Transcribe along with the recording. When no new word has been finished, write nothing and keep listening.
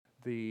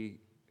the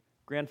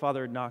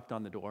grandfather knocked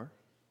on the door,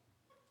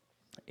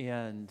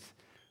 and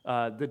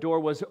the door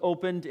was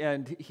opened,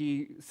 and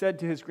he said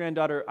to his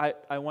granddaughter,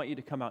 I want you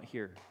to come out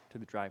here to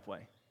the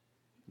driveway.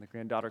 And the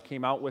granddaughter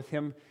came out with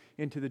him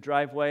into the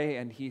driveway,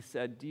 and he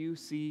said, do you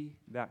see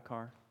that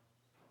car?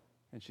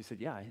 And she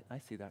said, yeah, I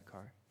see that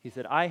car. He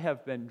said, I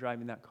have been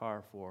driving that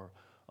car for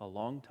a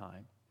long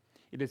time.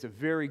 It is a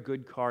very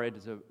good car. It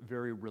is a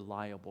very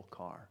reliable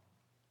car.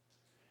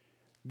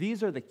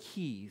 These are the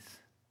keys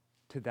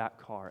to that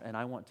car, and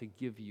I want to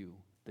give you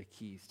the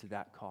keys to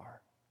that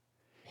car.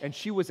 And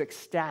she was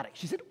ecstatic.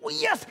 She said, well,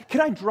 yes,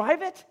 can I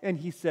drive it? And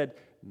he said,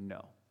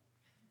 no.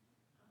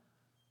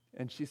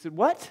 And she said,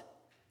 what?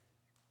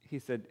 He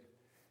said,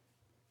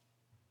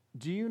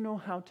 do you know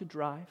how to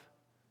drive?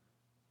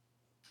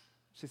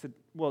 She said,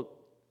 well,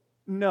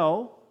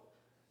 no.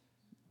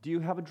 Do you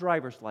have a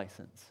driver's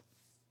license?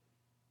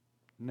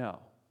 No.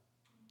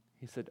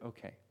 He said,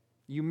 okay.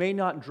 You may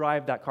not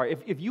drive that car.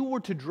 If you were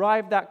to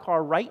drive that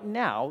car right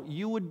now,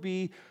 you would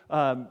be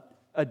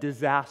a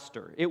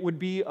disaster. It would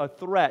be a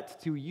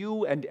threat to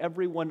you and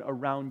everyone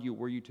around you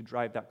were you to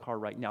drive that car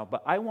right now.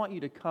 But I want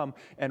you to come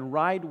and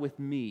ride with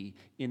me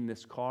in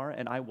this car,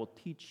 and I will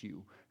teach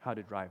you how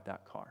to drive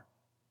that car.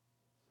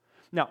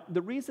 Now,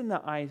 the reason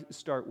that I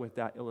start with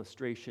that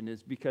illustration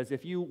is because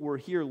if you were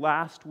here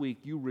last week,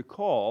 you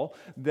recall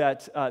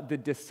that the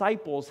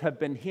disciples have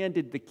been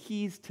handed the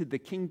keys to the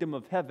kingdom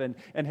of heaven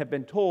and have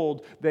been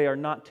told they are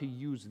not to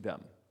use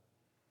them.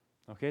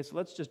 Okay, so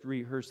let's just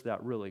rehearse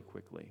that really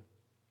quickly.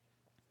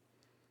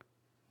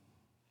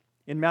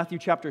 In Matthew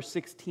chapter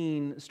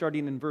 16,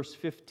 starting in verse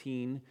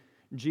 15,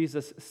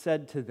 Jesus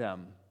said to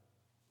them,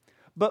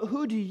 "But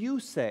who do you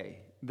say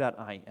that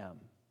I am?"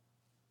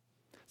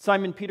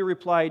 Simon Peter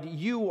replied,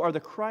 "You are the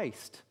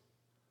Christ,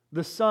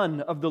 the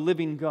Son of the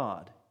living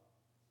God."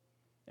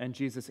 And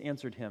Jesus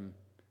answered him,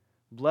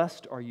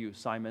 "Blessed are you,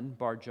 Simon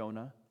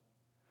Bar-Jonah,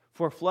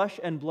 for flesh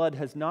and blood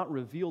has not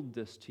revealed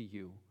this to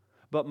you,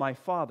 but my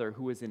Father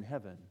who is in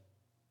heaven.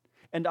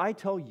 And I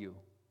tell you,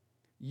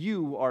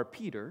 you are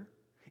Peter,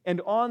 and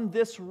on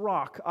this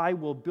rock I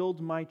will build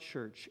my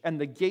church,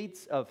 and the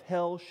gates of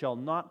hell shall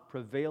not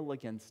prevail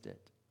against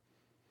it.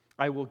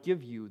 I will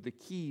give you the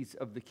keys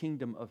of the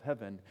kingdom of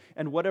heaven,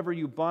 and whatever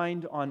you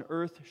bind on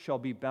earth shall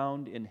be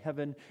bound in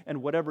heaven,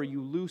 and whatever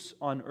you loose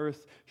on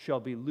earth shall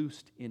be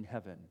loosed in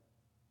heaven."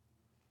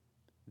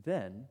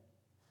 Then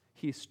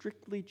he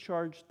strictly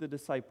charged the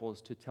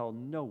disciples to tell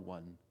no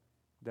one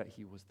that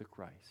he was the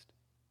Christ.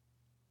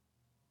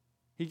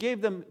 He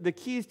gave them the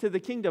keys to the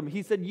kingdom.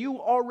 He said, you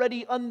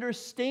already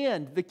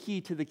understand the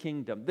key to the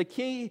kingdom. The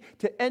key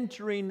to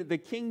entering the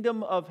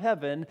kingdom of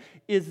heaven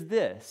is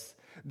this: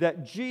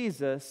 that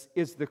Jesus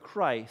is the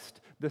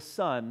Christ, the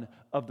Son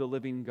of the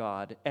living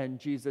God. And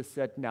Jesus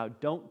said, now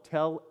don't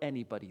tell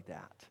anybody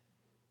that.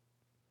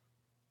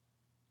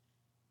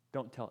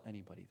 Don't tell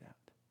anybody that.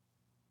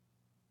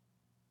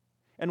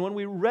 And when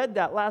we read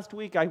that last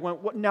week, I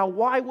went, now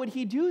why would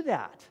he do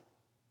that?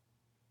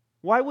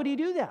 Why would he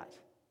do that?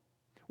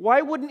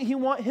 Why wouldn't he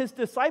want his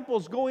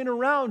disciples going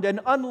around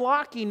and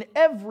unlocking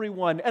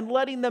everyone and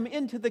letting them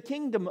into the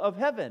kingdom of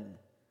heaven?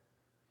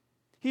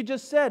 He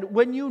just said,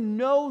 when you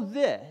know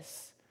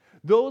this,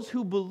 those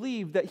who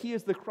believe that he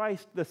is the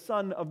Christ, the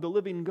Son of the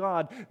living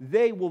God,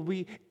 they will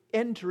be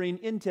entering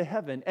into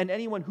heaven. And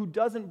anyone who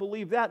doesn't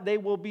believe that, they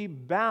will be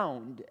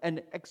bound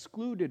and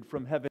excluded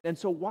from heaven. And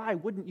so why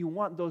wouldn't you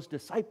want those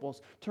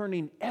disciples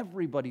turning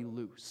everybody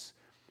loose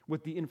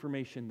with the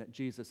information that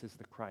Jesus is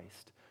the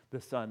Christ,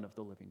 the Son of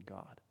the living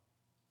God?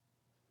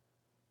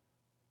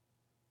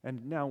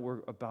 And now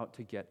we're about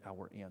to get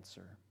our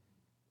answer.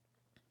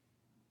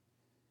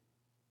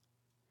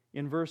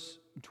 In verse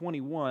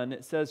 21,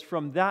 it says,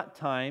 "From that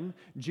time,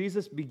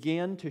 Jesus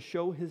began to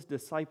show his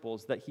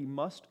disciples that he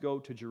must go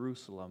to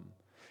Jerusalem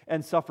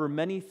and suffer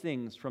many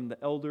things from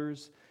the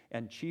elders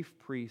and chief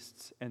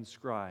priests and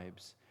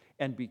scribes,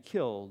 and be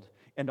killed,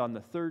 and on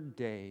the third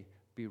day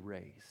be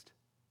raised."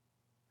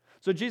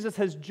 So Jesus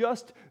has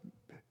just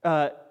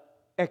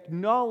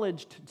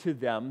acknowledged to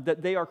them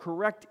that they are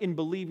correct in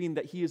believing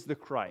that he is the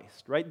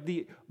Christ, right?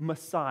 The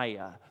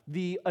Messiah,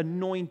 the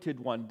anointed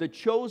one, the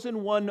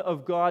chosen one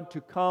of God to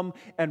come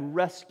and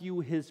rescue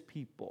his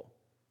people,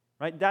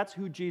 right? That's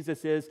who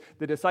Jesus is.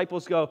 The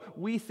disciples go,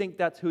 we think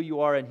that's who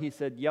you are. And he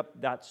said, yep,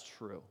 that's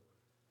true.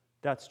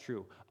 That's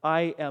true.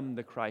 I am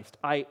the Christ.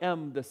 I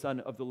am the Son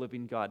of the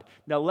living God.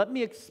 Now let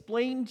me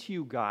explain to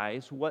you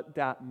guys what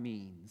that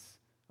means,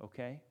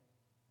 okay?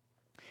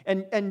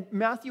 And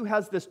Matthew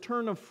has this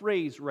turn of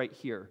phrase right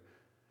here.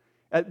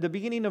 At the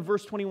beginning of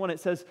verse 21, it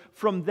says,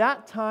 "From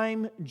that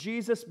time,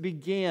 Jesus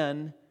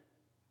began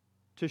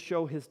to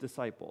show his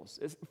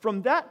disciples."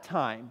 From that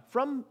time.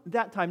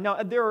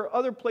 Now, there are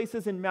other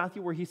places in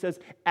Matthew where he says,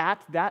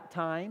 "At that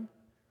time,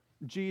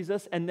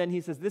 Jesus," and then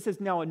he says, this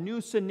is now a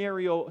new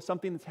scenario,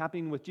 something that's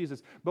happening with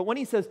Jesus. But when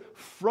he says,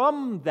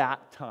 "from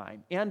that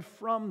time," and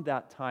 "from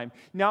that time,"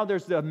 now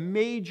there's a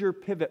major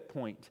pivot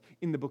point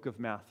in the book of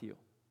Matthew.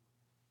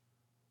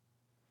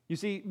 You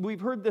see,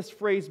 we've heard this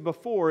phrase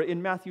before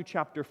in Matthew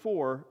chapter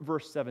 4,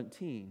 verse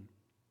 17.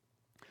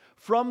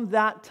 From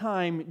that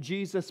time,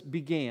 Jesus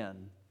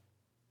began.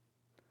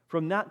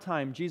 From that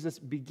time, Jesus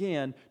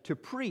began to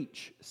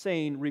preach,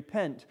 saying,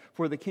 "Repent,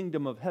 for the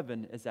kingdom of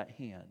heaven is at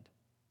hand."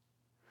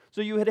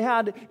 So you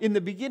had in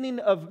the beginning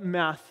of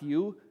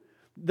Matthew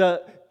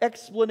the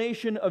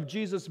explanation of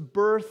Jesus'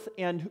 birth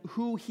and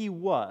who he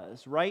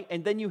was, right?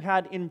 And then you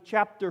had in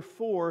chapter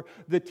 4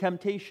 the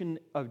temptation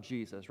of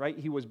Jesus, right?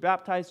 He was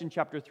baptized in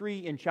chapter 3.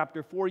 In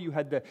chapter 4, you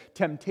had the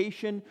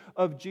temptation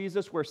of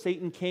Jesus where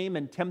Satan came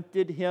and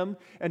tempted him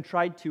and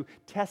tried to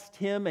test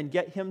him and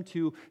get him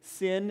to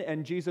sin,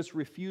 and Jesus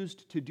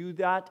refused to do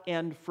that.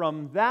 And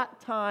from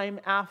that time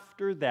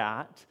after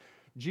that,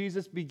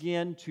 Jesus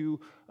began to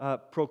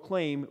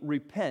proclaim,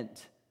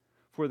 "Repent,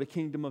 for the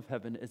kingdom of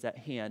heaven is at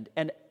hand."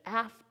 And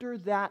after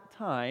that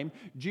time,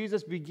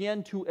 Jesus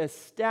began to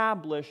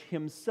establish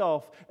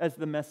himself as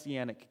the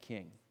Messianic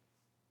king.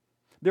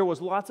 There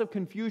was lots of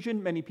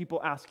confusion, many people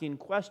asking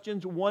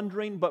questions,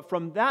 wondering, but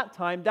from that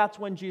time, that's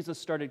when Jesus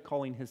started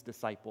calling his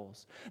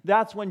disciples.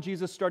 That's when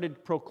Jesus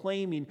started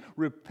proclaiming,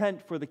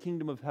 "Repent, for the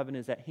kingdom of heaven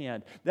is at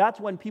hand." That's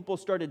when people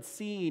started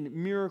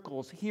seeing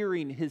miracles,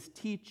 hearing his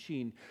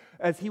teaching,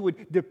 as he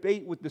would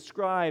debate with the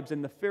scribes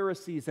and the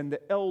Pharisees and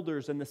the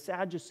elders and the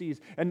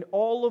Sadducees. And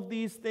all of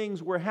these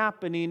things were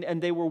happening,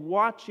 and they were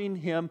watching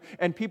him,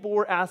 and people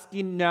were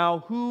asking,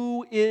 "Now,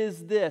 who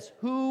is this?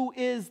 Who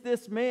is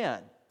this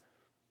man?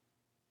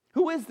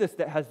 Who is this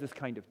that has this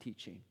kind of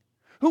teaching?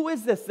 Who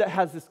is this that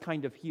has this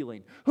kind of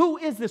healing? Who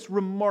is this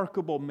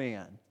remarkable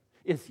man?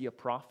 Is he a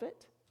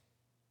prophet?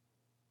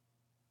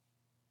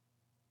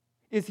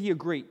 Is he a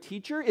great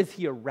teacher? Is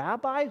he a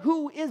rabbi?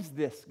 Who is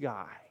this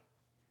guy?"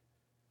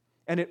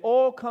 And it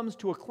all comes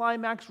to a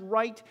climax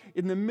right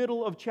in the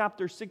middle of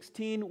chapter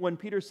 16 when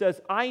Peter says,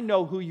 "I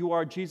know who you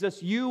are,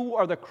 Jesus. You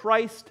are the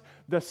Christ,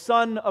 the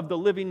Son of the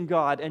living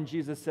God." And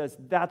Jesus says,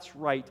 "That's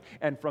right."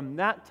 And from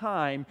that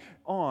time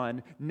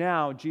on,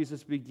 now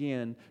Jesus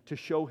began to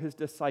show his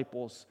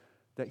disciples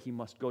that he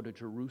must go to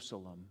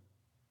Jerusalem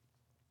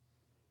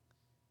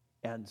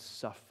and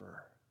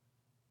suffer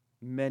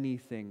many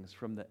things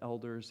from the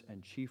elders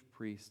and chief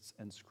priests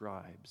and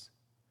scribes,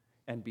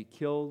 and be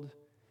killed,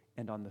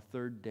 and on the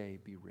third day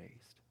be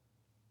raised.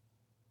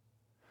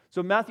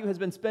 So Matthew has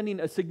been spending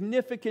a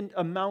significant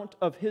amount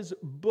of his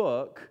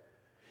book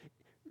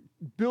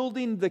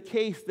building the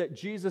case that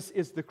Jesus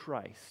is the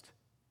Christ,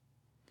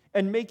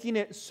 and making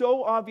it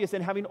so obvious,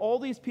 and having all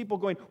these people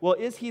going, "Well,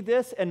 is he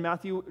this?" And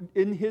Matthew,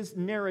 in his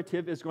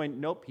narrative, is going,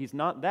 "Nope, he's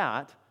not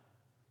that."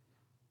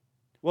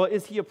 "Well,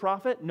 is he a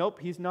prophet?" "Nope,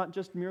 he's not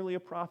just merely a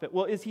prophet."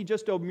 "Well, is he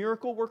just a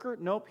miracle worker?"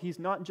 "Nope, he's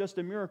not just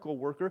a miracle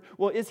worker."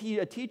 "Well, is he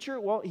a teacher?"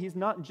 "Well, he's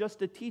not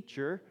just a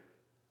teacher."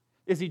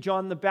 "Is he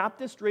John the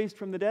Baptist raised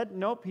from the dead?"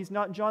 "Nope, he's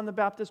not John the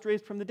Baptist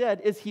raised from the dead."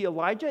 "Is he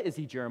Elijah? Is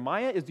he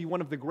Jeremiah? Is he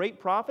one of the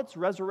great prophets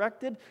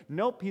resurrected?"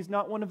 "Nope, he's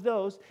not one of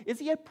those." "Is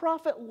he a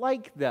prophet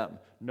like them?"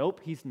 "Nope,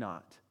 he's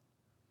not."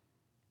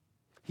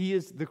 He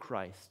is the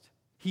Christ.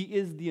 He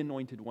is the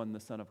anointed one,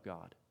 the Son of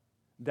God.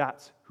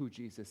 That's who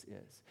Jesus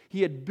is.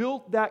 He had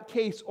built that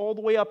case all the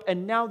way up,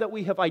 and now that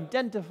we have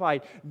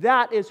identified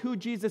that is who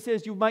Jesus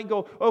is, you might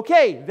go,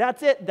 "Okay,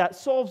 that's it, that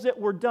solves it,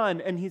 we're done."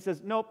 And he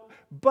says, "Nope."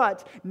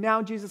 But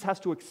now Jesus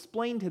has to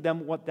explain to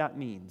them what that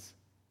means.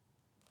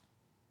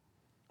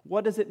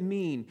 What does it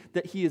mean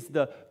that he is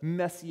the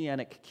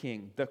Messianic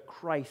king, the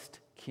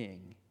Christ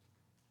king?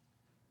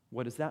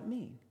 What does that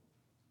mean?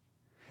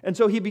 And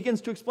so he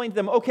begins to explain to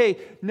them, "Okay,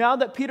 now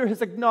that Peter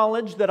has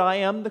acknowledged that I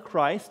am the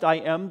Christ, I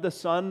am the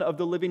Son of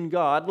the living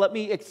God, let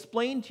me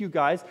explain to you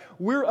guys,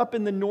 we're up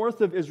in the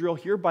north of Israel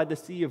here by the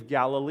Sea of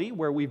Galilee,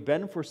 where we've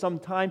been for some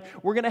time.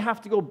 We're going to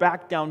have to go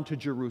back down to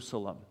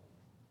Jerusalem.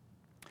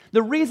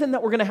 The reason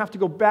that we're going to have to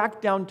go back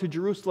down to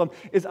Jerusalem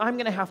is I'm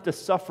going to have to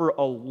suffer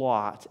a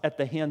lot at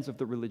the hands of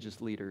the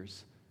religious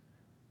leaders.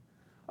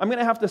 I'm going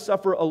to have to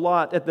suffer a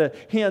lot at the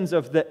hands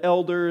of the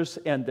elders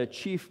and the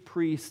chief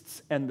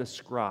priests and the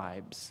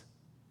scribes.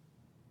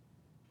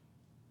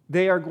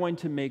 They are going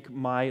to make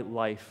my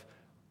life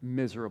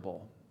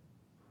miserable."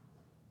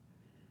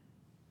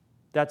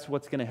 That's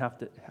what's going to have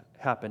to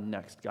happen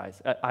next, guys.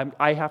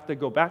 I have to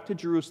go back to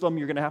Jerusalem.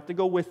 You're going to have to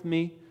go with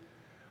me.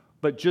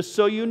 But just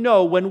so you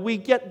know, when we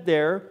get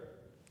there,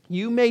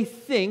 you may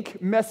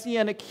think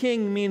Messianic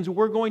king means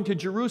we're going to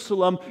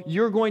Jerusalem,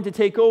 you're going to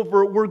take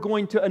over, we're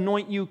going to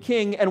anoint you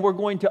king, and we're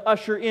going to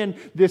usher in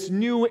this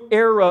new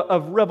era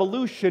of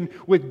revolution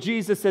with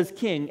Jesus as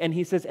king. And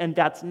he says, and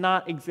that's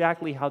not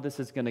exactly how this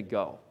is going to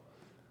go.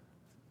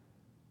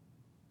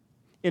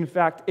 In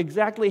fact,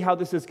 exactly how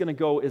this is going to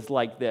go is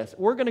like this.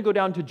 We're going to go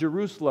down to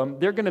Jerusalem,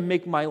 they're going to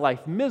make my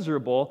life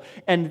miserable,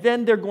 and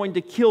then they're going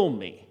to kill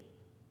me.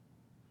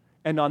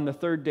 And on the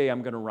third day,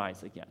 I'm going to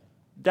rise again.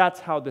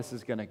 That's how this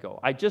is going to go.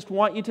 I just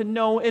want you to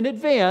know in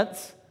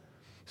advance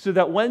so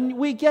that when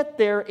we get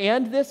there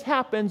and this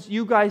happens,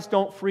 you guys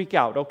don't freak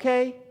out,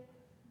 okay?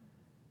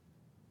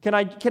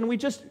 Can we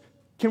just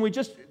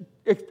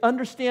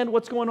understand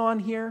what's going on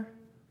here?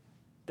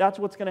 That's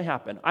what's going to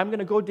happen. I'm going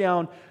to go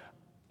down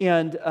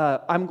and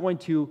I'm going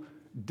to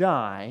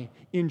die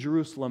in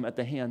Jerusalem at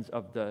the hands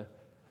of the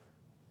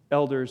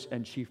elders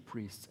and chief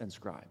priests and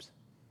scribes.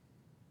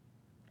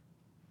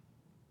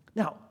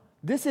 Now,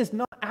 this is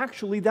not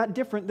actually that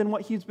different than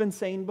what he's been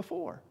saying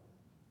before,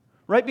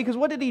 right? Because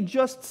what did he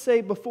just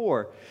say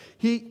before?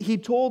 He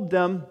told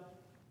them,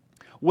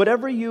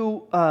 whatever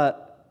you,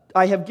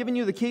 I have given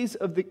you the keys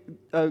of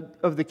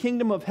the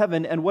kingdom of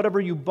heaven, and whatever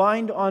you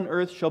bind on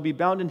earth shall be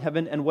bound in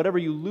heaven, and whatever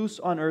you loose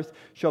on earth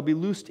shall be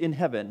loosed in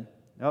heaven.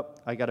 Oh,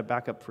 I got to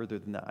back up further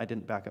than that. I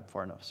didn't back up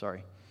far enough,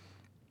 sorry.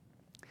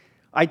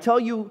 I tell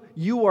you,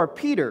 you are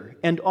Peter,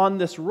 and on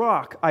this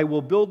rock I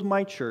will build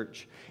my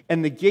church,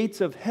 and the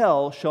gates of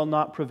hell shall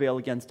not prevail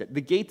against it.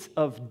 The gates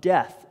of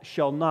death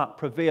shall not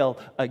prevail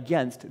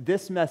against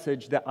this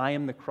message that I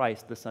am the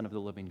Christ, the Son of the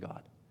living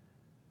God.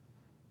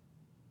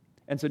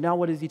 And so now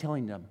what is he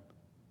telling them?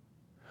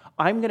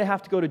 I'm going to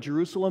have to go to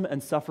Jerusalem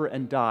and suffer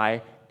and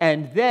die,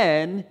 and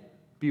then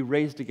be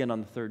raised again on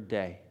the third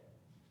day.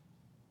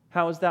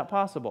 How is that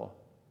possible?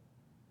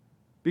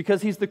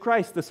 Because he's the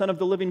Christ, the Son of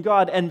the living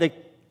God, and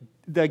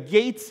the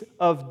gates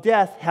of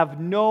death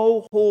have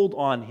no hold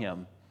on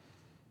him.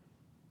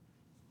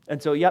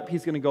 And so, yep,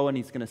 he's going to go and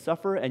he's going to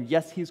suffer, and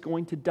yes, he's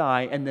going to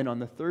die, and then on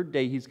the third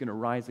day, he's going to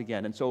rise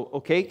again. And so,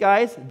 okay,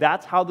 guys,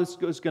 that's how this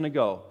is going to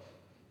go.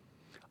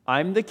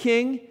 I'm the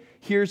king.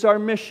 Here's our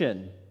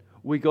mission.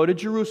 We go to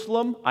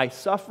Jerusalem. I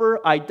suffer.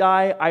 I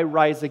die. I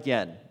rise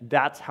again.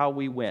 That's how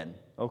we win.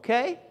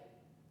 Okay?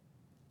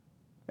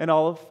 And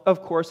all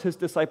of course, his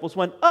disciples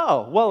went,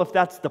 oh, well, if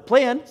that's the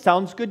plan,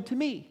 sounds good to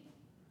me.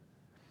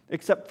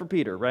 Except for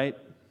Peter, right?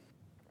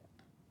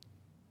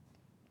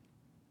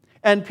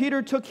 And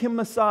Peter took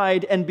him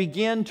aside and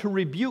began to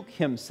rebuke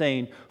him,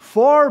 saying,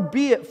 far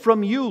be it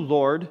from you,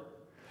 Lord,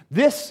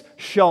 this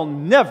shall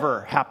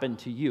never happen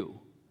to you.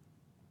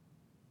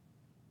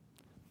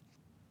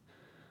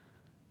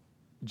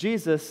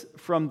 Jesus,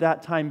 from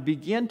that time,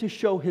 began to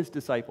show his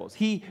disciples.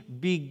 He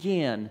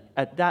began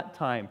at that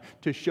time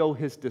to show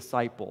his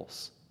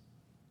disciples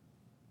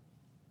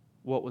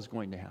what was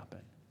going to happen.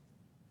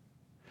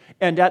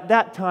 And at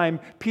that time,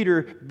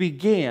 Peter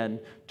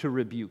began to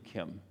rebuke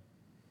him.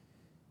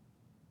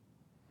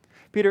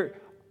 Peter,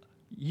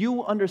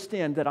 you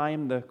understand that I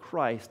am the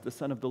Christ, the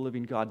Son of the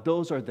living God.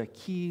 Those are the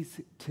keys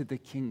to the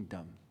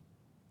kingdom.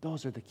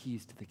 Those are the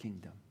keys to the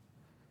kingdom.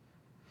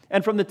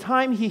 And from the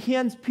time he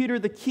hands Peter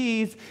the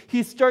keys,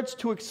 he starts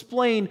to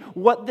explain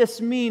what this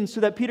means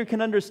so that Peter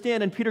can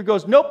understand. And Peter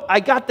goes, nope,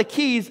 I got the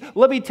keys.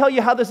 Let me tell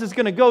you how this is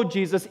going to go,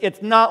 Jesus.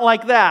 It's not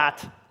like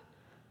that.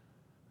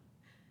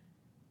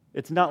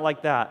 It's not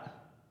like that.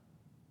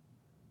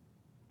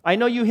 I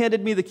know you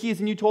handed me the keys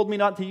and you told me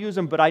not to use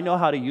them, but I know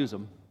how to use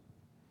them.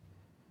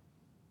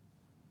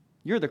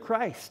 You're the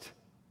Christ.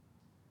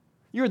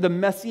 You're the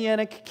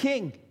Messianic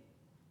King.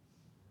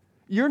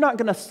 You're not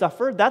going to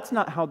suffer. That's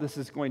not how this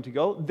is going to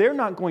go. They're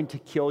not going to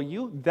kill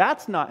you.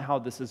 That's not how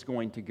this is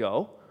going to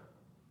go.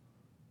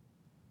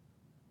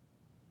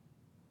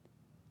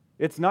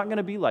 It's not going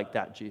to be like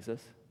that, Jesus.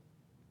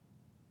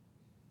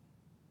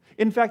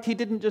 In fact, he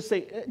didn't just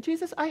say,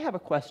 Jesus, I have a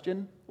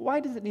question. Why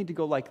does it need to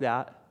go like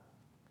that?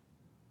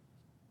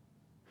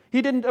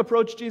 He didn't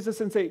approach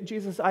Jesus and say,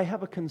 Jesus, I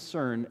have a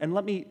concern, and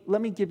let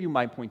me give you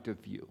my point of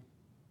view.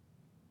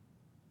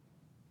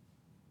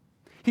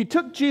 He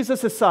took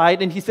Jesus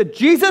aside and he said,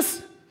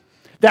 Jesus,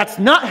 that's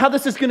not how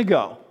this is going to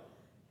go.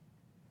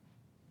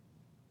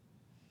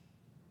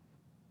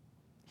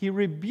 He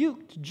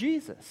rebuked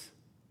Jesus.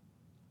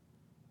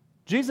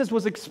 Jesus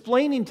was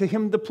explaining to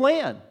him the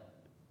plan.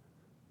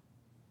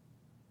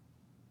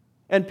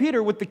 And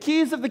Peter, with the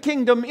keys of the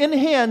kingdom in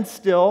hand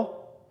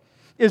still,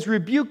 is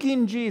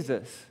rebuking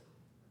Jesus.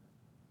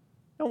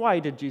 Now, why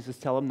did Jesus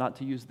tell him not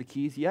to use the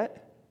keys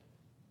yet?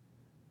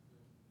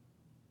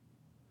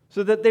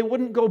 So that they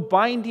wouldn't go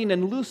binding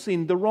and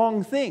loosing the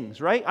wrong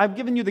things, right? I've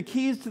given you the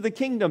keys to the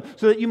kingdom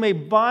so that you may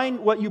bind,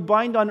 what you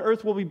bind on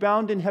earth will be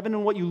bound in heaven,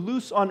 and what you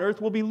loose on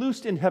earth will be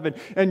loosed in heaven.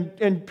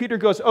 And Peter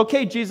goes,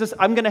 okay, Jesus,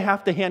 I'm going to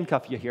have to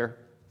handcuff you here.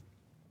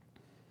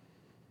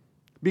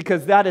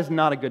 Because that is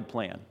not a good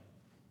plan.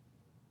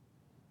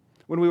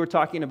 When we were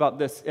talking about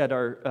this at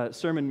our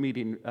sermon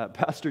meeting,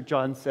 Pastor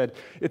John said,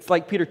 it's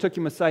like Peter took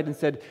him aside and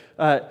said,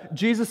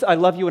 Jesus, I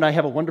love you and I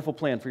have a wonderful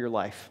plan for your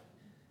life.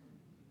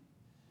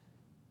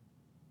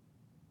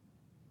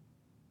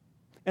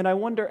 And I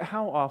wonder,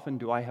 how often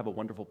do I have a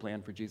wonderful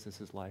plan for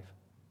Jesus' life?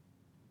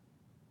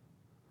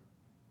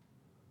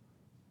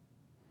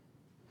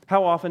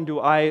 How often do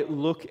I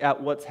look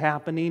at what's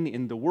happening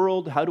in the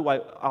world? How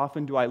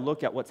often do I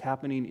look at what's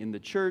happening in the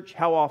church?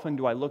 How often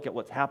do I look at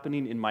what's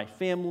happening in my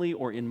family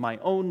or in my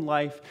own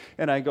life?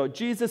 And I go,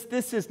 Jesus,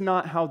 this is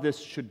not how this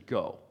should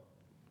go.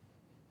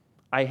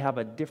 I have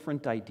a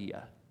different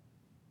idea.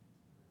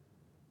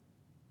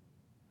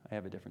 I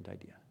have a different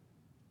idea.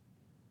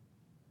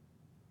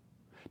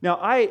 Now,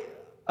 I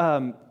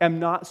am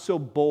not so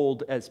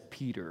bold as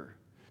Peter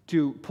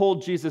to pull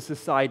Jesus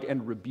aside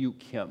and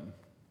rebuke him.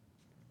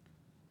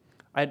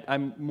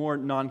 I'm more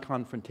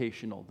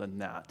non-confrontational than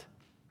that.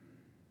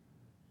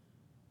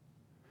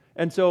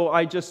 And so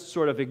I just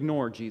sort of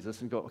ignore Jesus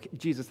and go, okay,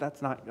 Jesus,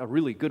 that's not a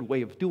really good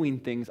way of doing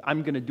things.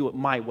 I'm going to do it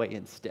my way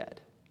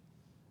instead.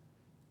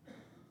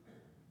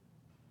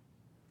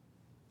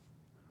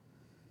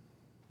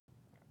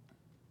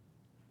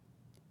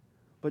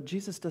 But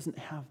Jesus doesn't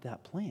have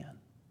that plan.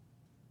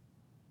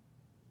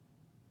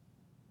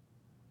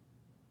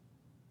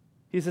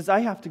 He says, I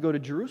have to go to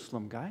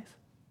Jerusalem, guys.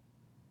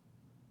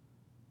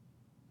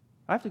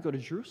 I have to go to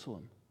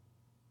Jerusalem.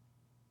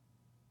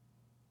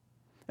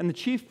 And the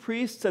chief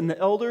priests and the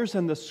elders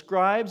and the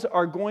scribes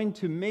are going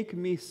to make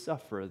me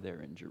suffer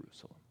there in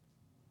Jerusalem.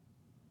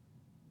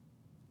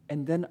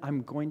 And then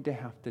I'm going to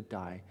have to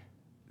die.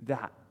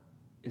 That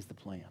is the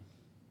plan.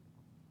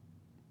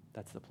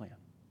 That's the plan.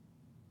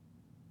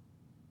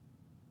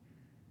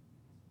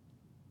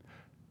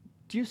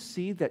 Do you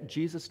see that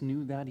Jesus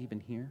knew that even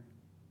here?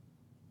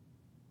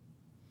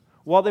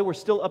 While they were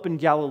still up in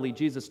Galilee,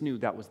 Jesus knew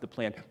that was the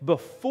plan.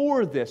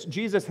 Before this,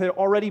 Jesus had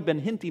already been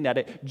hinting at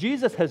it.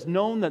 Jesus has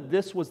known that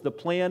this was the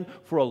plan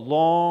for a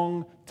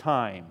long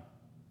time.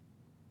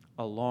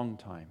 A long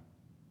time.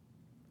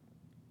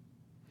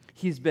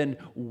 He's been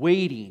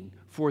waiting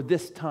for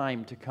this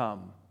time to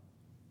come.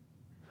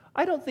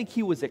 I don't think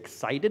he was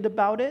excited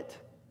about it.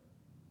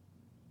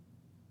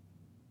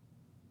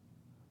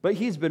 But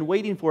he's been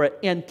waiting for it,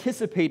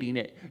 anticipating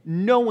it,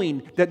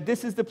 knowing that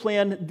this is the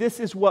plan,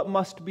 this is what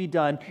must be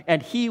done,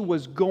 and he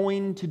was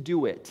going to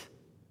do it.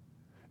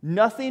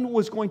 Nothing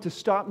was going to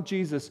stop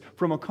Jesus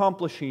from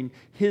accomplishing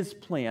his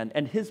plan,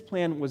 and his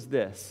plan was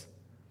this.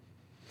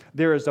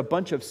 There is a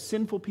bunch of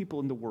sinful people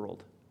in the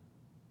world,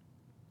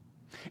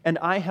 and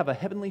I have a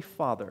heavenly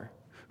Father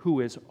who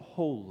is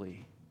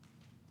holy.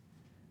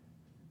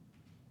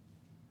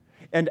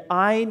 And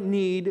I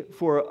need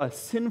for a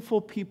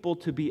sinful people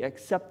to be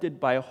accepted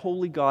by a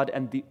holy God,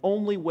 and the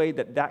only way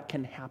that that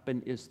can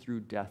happen is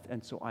through death.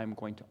 And so I'm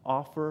going to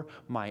offer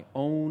my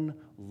own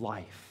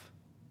life.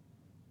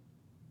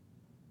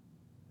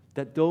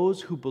 That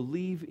those who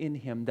believe in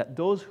him, that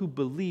those who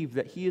believe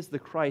that he is the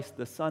Christ,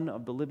 the Son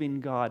of the living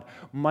God,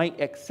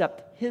 might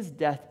accept his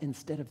death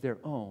instead of their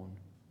own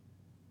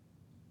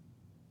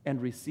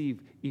and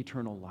receive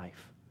eternal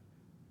life.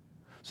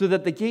 So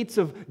that the gates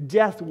of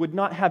death would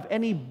not have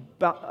any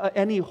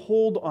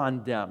hold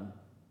on them,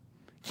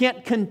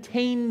 can't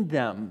contain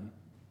them.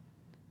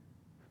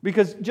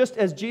 Because just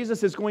as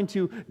Jesus is going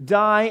to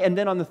die and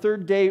then on the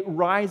third day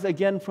rise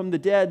again from the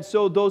dead,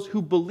 so those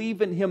who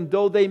believe in him,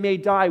 though they may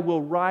die,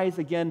 will rise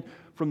again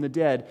from the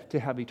dead to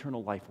have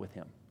eternal life with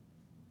him.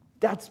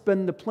 That's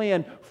been the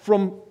plan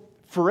from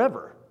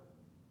forever.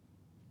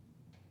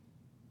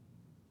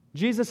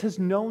 Jesus has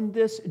known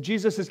this.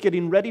 Jesus is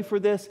getting ready for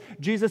this.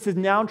 Jesus is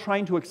now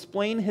trying to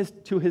explain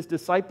to his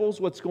disciples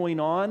what's going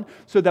on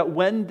so that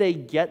when they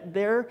get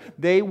there,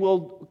 they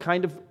will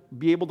kind of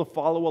be able to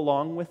follow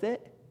along with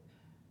it.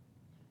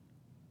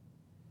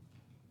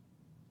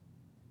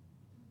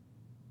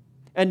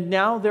 And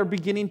now they're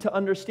beginning to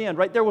understand,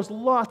 right? There was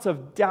lots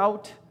of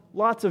doubt,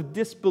 lots of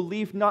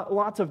disbelief,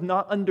 lots of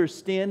not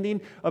understanding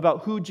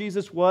about who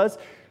Jesus was.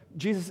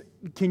 Jesus,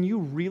 can you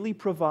really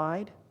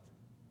provide?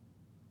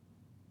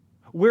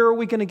 Where are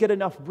we going to get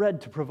enough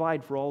bread to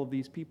provide for all of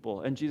these people?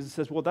 And Jesus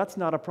says, well, that's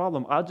not a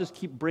problem. I'll just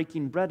keep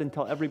breaking bread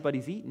until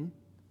everybody's eaten.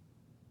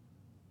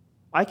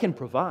 I can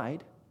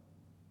provide.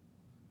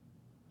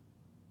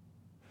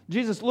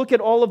 Jesus, look at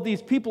all of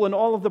these people and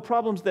all of the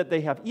problems that they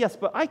have. Yes,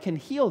 but I can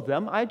heal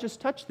them. I just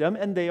touch them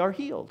and they are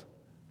healed.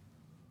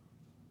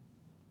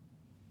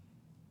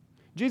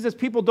 Jesus,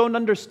 people don't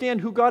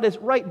understand who God is,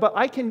 right, but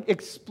I can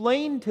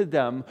explain to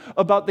them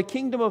about the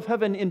kingdom of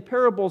heaven in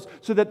parables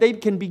so that they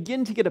can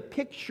begin to get a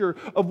picture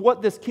of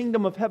what this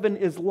kingdom of heaven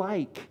is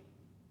like.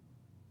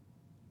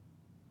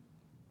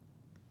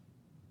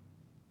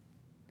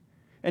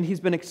 And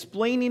he's been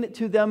explaining it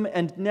to them,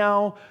 and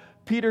now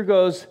Peter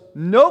goes,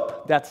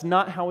 nope, that's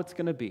not how it's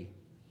going to be.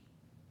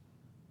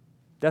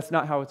 That's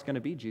not how it's going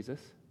to be,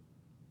 Jesus.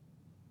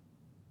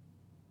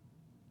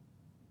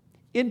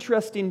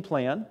 Interesting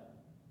plan.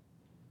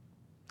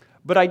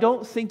 But I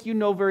don't think you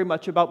know very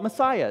much about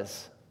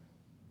messiahs.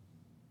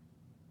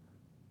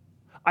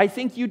 I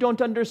think you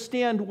don't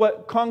understand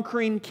what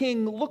conquering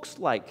king looks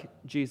like,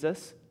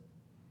 Jesus.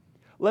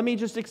 Let me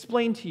just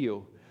explain to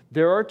you.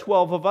 There are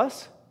 12 of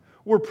us.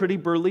 We're pretty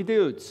burly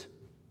dudes.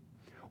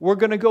 We're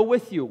going to go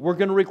with you. We're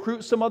going to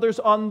recruit some others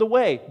on the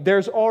way.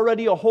 There's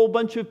already a whole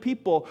bunch of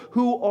people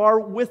who are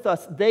with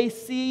us. They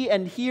see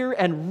and hear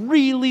and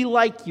really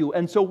like you.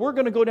 And so we're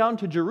going to go down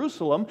to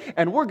Jerusalem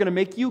and we're going to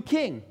make you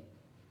king.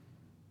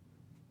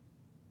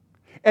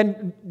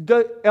 And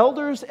the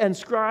elders and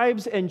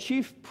scribes and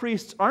chief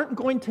priests aren't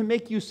going to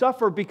make you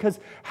suffer, because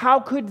how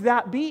could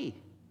that be?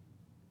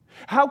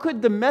 How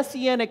could the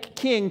Messianic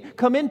king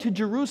come into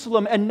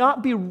Jerusalem and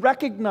not be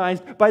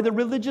recognized by the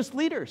religious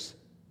leaders?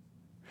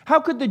 How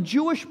could the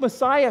Jewish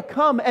Messiah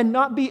come and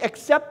not be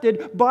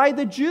accepted by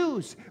the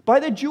Jews, by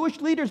the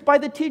Jewish leaders, by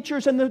the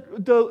teachers and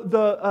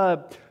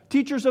the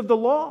teachers of the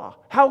law?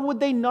 How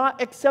would they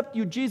not accept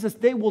you, Jesus?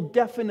 They will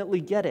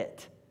definitely get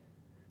it.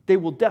 They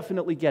will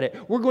definitely get it.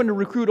 We're going to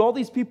recruit all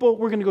these people.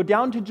 We're going to go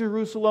down to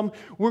Jerusalem.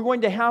 We're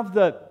going to have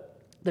the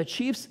the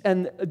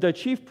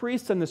chief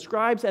priests and the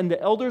scribes and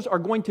the elders are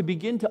going to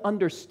begin to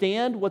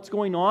understand what's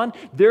going on.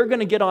 They're going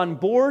to get on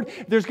board.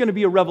 There's going to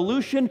be a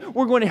revolution.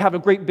 We're going to have a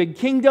great big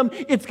kingdom.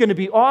 It's going to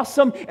be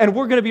awesome, and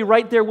we're going to be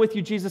right there with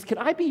you, Jesus. Can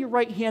I be your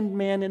right-hand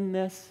man in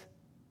this?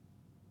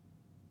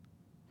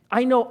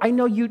 I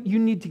know you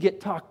need to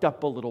get talked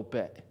up a little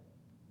bit.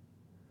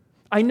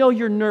 I know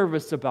you're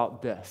nervous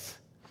about this.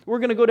 We're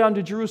going to go down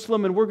to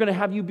Jerusalem and we're going to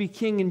have you be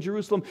king in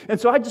Jerusalem.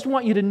 And so I just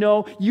want you to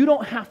know you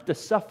don't have to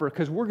suffer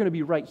because we're going to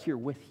be right here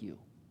with you.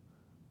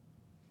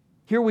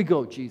 Here we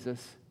go,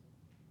 Jesus.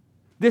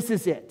 This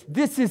is it.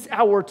 This is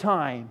our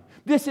time.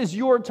 This is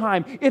your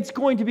time. It's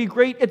going to be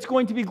great. It's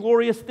going to be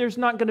glorious. There's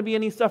not going to be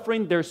any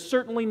suffering. There's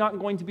certainly not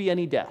going to be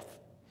any death.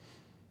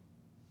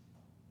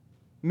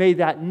 May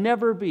that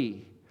never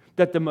be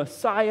that the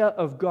Messiah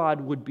of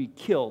God would be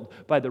killed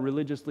by the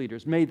religious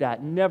leaders. May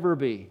that never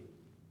be.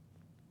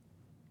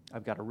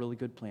 I've got a really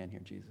good plan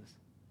here, Jesus.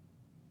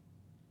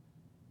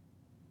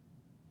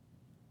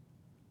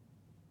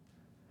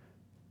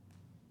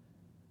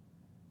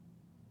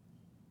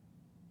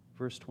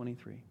 Verse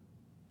 23.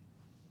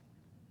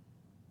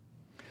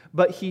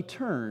 But he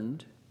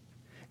turned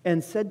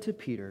and said to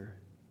Peter,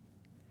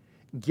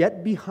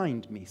 "Get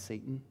behind me,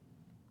 Satan.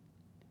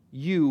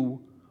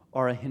 You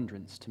are a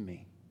hindrance to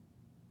me.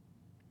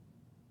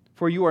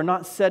 For you are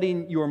not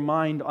setting your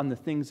mind on the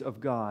things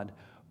of God,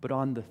 but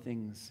on the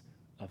things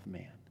of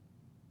man."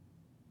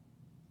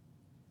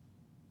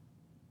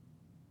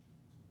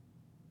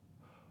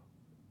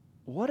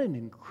 What an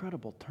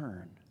incredible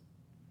turn.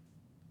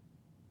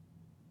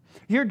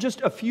 Here,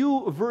 just a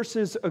few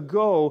verses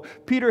ago,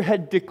 Peter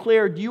had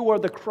declared, "You are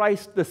the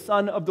Christ, the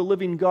Son of the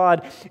living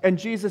God." And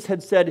Jesus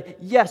had said,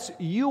 "Yes,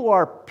 you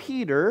are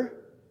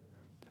Peter,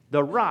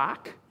 the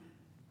rock.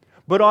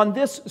 But on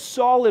this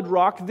solid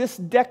rock, this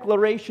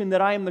declaration that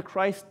I am the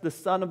Christ, the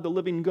Son of the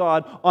living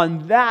God,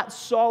 on that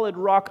solid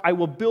rock I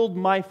will build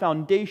my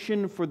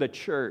foundation for the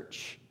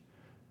church.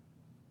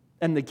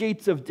 And the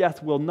gates of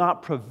death will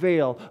not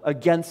prevail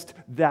against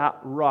that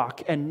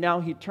rock." And now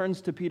he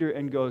turns to Peter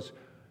and goes,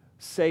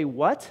 "Say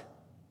what?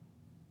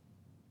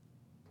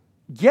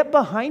 Get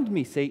behind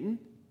me, Satan,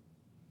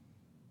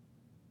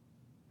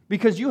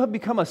 because you have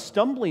become a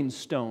stumbling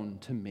stone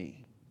to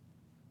me."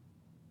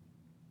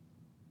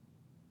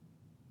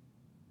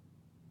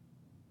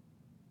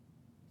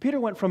 Peter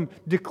went from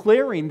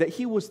declaring that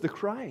he was the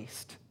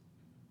Christ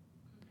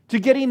to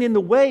getting in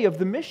the way of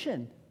the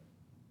mission,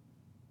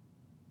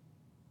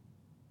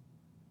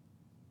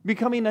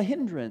 becoming a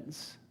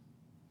hindrance,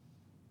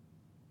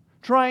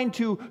 trying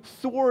to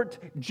thwart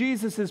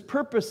Jesus'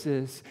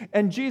 purposes.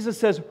 And Jesus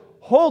says,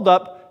 "Hold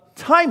up,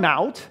 time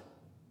out.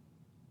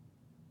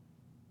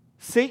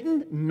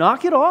 Satan,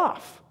 knock it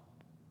off."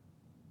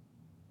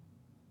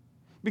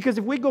 Because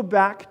if we go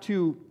back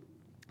to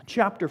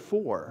chapter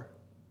 4,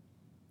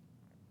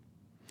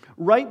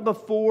 right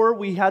before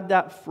we had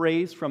that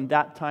phrase, "From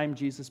that time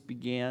Jesus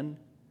began,"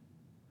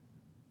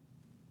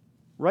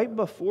 right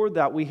before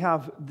that, we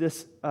have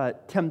this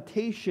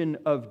temptation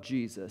of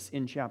Jesus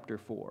in chapter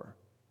 4.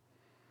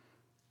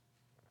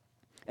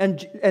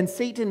 And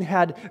Satan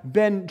had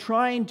been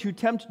trying to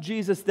tempt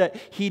Jesus that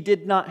he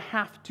did not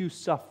have to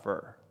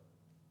suffer.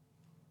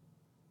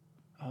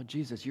 "Oh,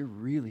 Jesus, you're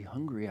really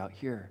hungry out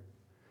here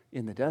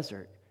in the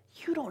desert.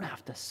 You don't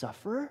have to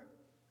suffer.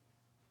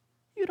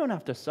 You don't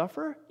have to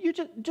suffer. You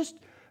just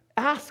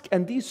ask,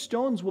 and these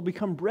stones will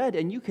become bread,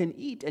 and you can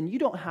eat, and you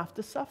don't have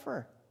to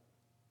suffer."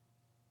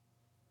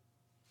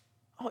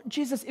 "Oh,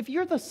 Jesus, if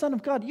you're the Son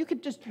of God, you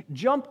could just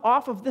jump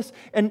off of this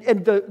and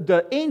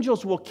the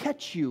angels will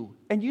catch you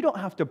and you don't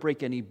have to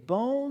break any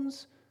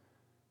bones.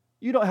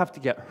 You don't have to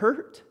get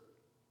hurt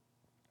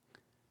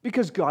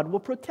because God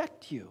will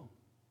protect you."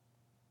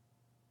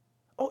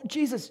 "Oh,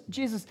 Jesus,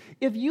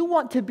 if you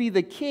want to be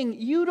the king,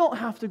 you don't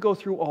have to go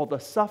through all the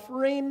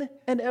suffering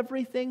and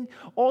everything.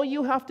 All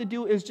you have to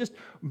do is just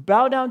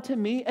bow down to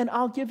me and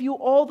I'll give you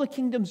all the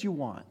kingdoms you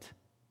want.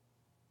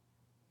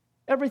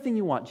 Everything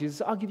you want, Jesus,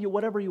 I'll give you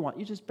whatever you want.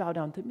 You just bow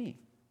down to me."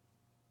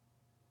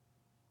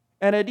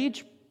 And at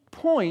each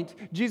point,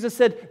 Jesus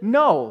said,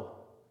 "No,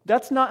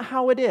 that's not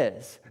how it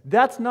is.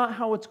 That's not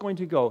how it's going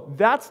to go.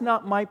 That's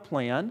not my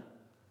plan.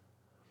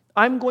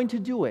 I'm going to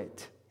do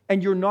it.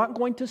 And you're not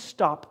going to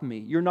stop me.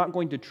 You're not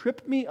going to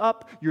trip me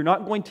up. You're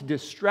not going to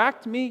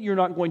distract me. You're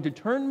not going to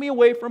turn me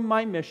away from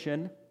my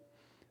mission."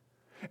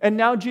 And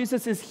now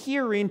Jesus is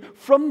hearing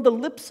from the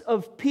lips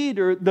of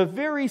Peter the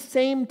very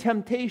same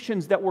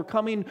temptations that were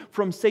coming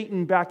from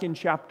Satan back in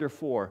chapter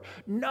 4.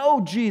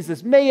 "No,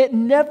 Jesus, may it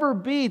never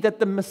be that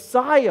the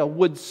Messiah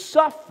would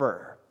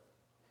suffer.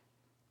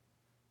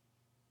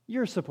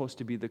 You're supposed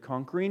to be the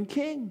conquering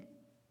king."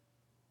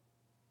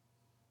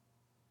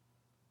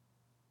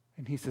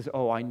 And he says,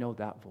 "Oh, I know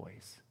that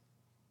voice.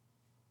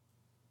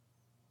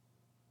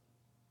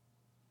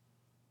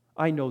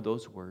 I know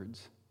those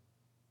words.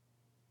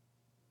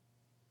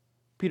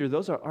 Peter,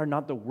 those are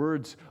not the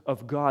words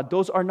of God.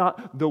 Those are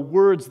not the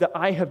words that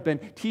I have been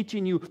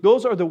teaching you.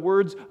 Those are the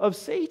words of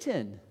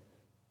Satan.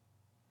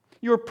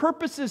 Your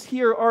purposes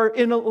here are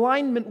in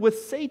alignment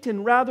with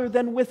Satan rather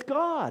than with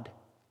God.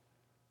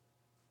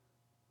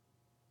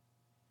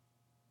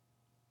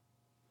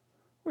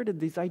 Where did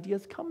these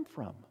ideas come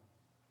from?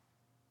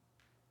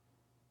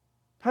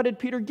 How did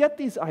Peter get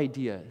these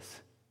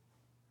ideas?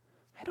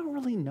 I don't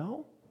really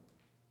know.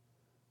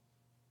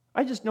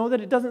 I just know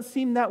that it doesn't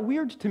seem that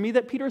weird to me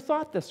that Peter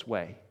thought this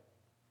way.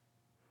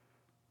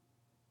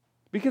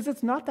 Because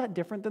it's not that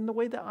different than the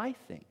way that I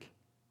think.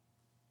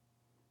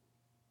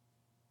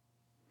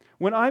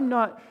 When I'm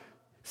not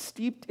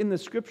steeped in the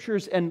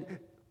Scriptures and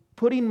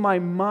putting my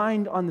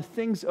mind on the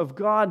things of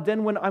God,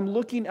 then when I'm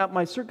looking at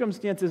my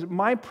circumstances,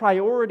 my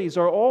priorities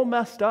are all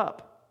messed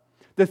up.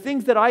 The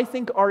things that I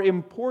think are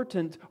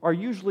important are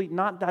usually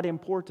not that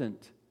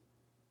important.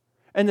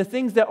 And the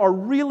things that are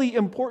really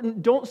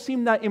important don't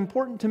seem that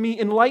important to me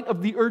in light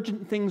of the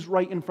urgent things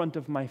right in front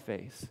of my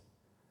face.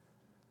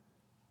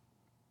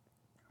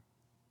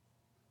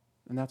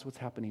 And that's what's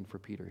happening for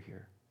Peter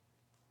here.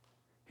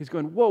 He's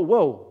going,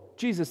 whoa,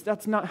 Jesus,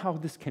 that's not how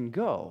this can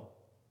go.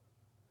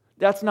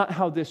 That's not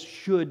how this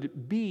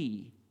should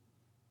be.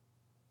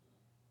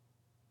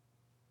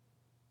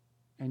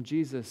 And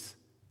Jesus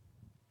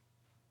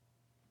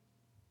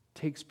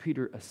takes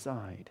Peter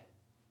aside.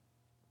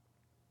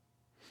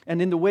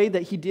 And in the way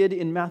that he did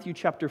in Matthew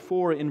chapter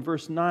 4 in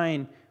verse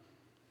 9,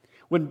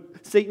 when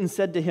Satan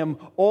said to him,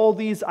 "All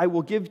these I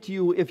will give to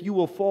you if you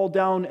will fall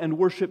down and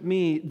worship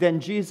me," then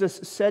Jesus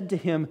said to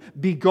him,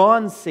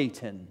 "Begone,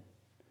 Satan,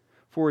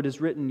 for it is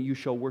written, you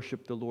shall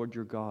worship the Lord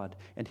your God,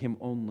 and him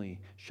only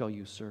shall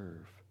you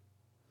serve."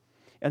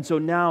 And so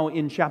now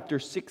in chapter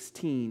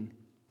 16,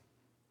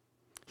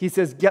 he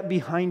says, "Get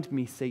behind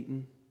me,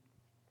 Satan,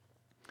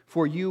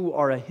 for you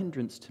are a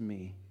hindrance to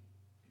me,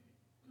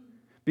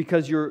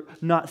 because you're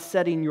not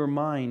setting your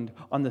mind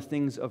on the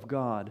things of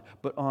God,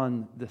 but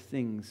on the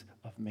things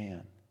of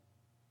man."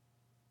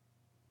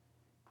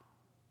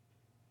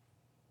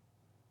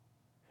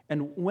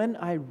 And when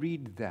I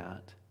read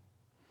that,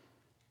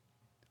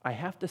 I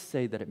have to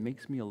say that it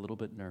makes me a little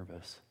bit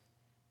nervous.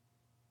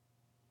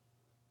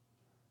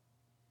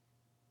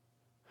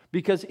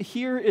 Because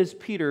here is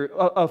Peter,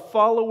 a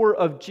follower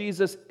of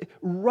Jesus,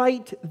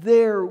 right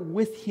there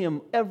with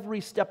him every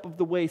step of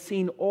the way,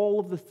 seeing all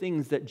of the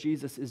things that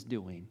Jesus is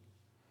doing.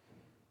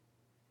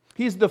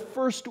 He's the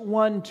first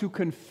one to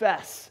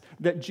confess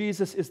that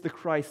Jesus is the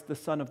Christ, the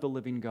Son of the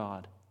living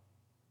God.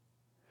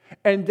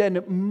 And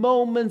then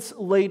moments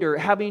later,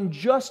 having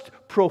just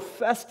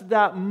professed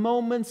that,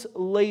 moments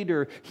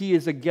later, he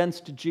is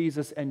against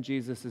Jesus and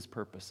Jesus'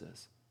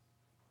 purposes.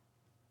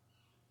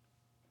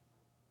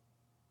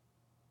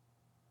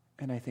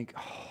 And I think,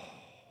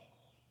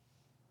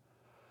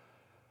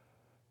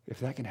 if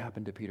that can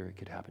happen to Peter, it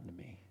could happen to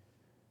me.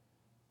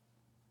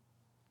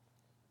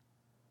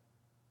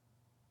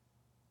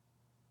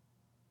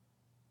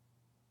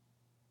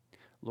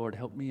 Lord,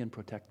 help me and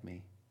protect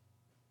me,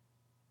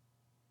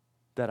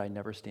 that I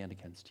never stand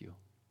against you,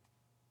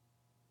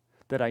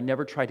 that I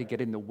never try to get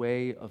in the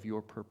way of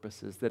your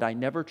purposes, that I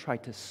never try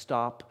to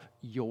stop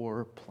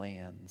your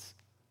plans.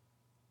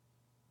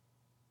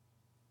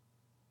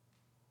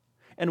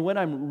 And when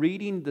I'm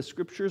reading the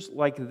scriptures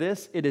like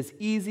this, it is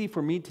easy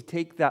for me to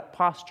take that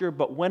posture,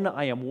 but when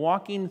I am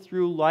walking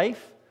through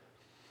life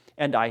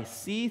and I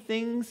see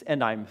things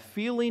and I'm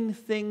feeling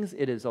things,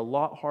 it is a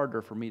lot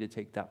harder for me to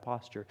take that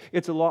posture.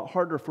 It's a lot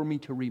harder for me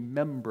to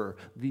remember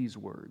these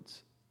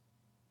words.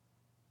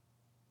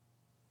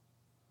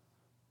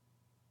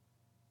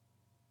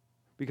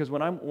 Because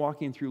when I'm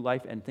walking through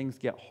life and things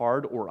get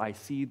hard or I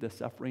see the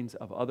sufferings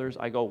of others,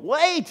 I go,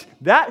 wait,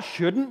 that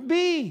shouldn't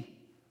be.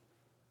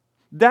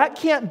 That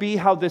can't be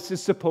how this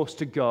is supposed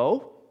to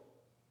go.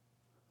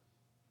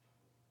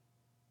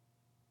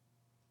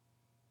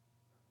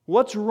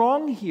 What's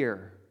wrong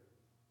here?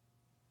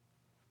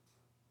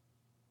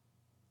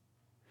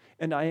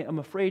 And I am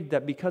afraid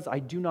that because I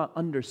do not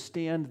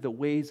understand the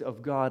ways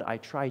of God, I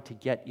try to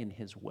get in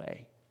His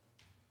way.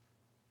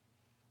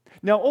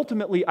 Now,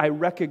 ultimately, I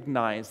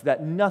recognize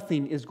that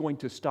nothing is going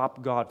to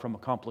stop God from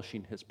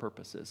accomplishing His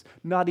purposes,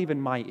 not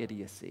even my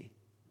idiocy.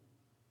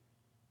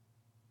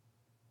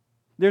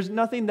 There's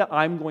nothing that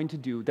I'm going to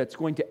do that's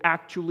going to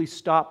actually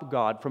stop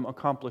God from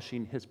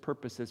accomplishing His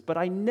purposes, but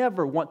I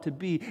never want to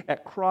be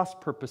at cross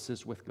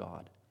purposes with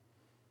God.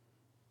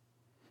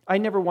 I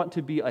never want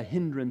to be a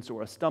hindrance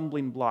or a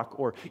stumbling block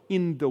or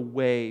in the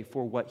way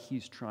for what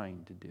He's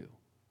trying to do.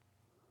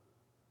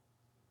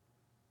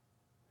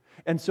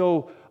 And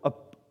so a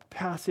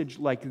passage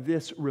like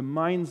this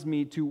reminds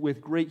me to,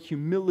 with great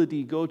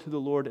humility, go to the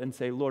Lord and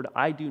say, Lord,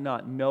 I do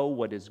not know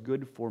what is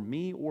good for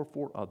me or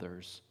for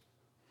others.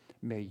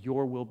 May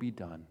your will be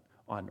done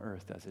on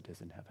earth as it is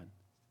in heaven.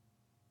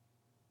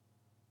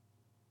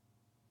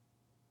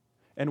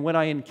 And when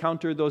I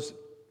encounter those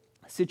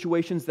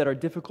situations that are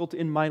difficult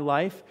in my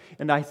life,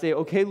 and I say,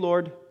 okay,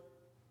 Lord,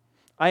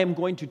 I am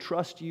going to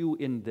trust you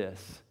in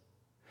this.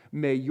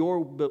 May your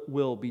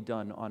will be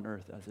done on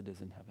earth as it is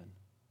in heaven.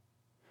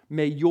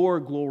 May your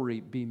glory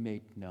be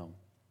made known.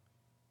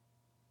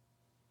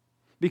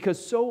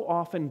 Because so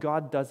often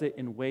God does it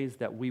in ways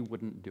that we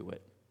wouldn't do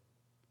it.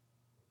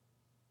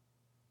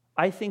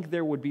 I think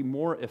there would be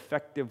more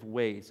effective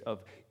ways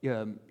of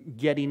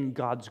getting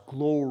God's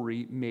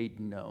glory made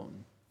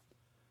known.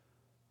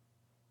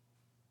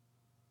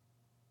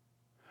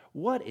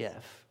 What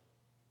if,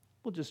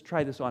 we'll just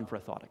try this on for a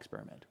thought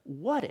experiment.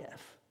 What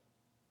if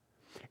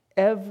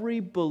every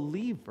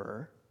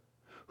believer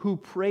who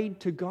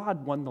prayed to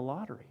God won the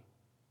lottery?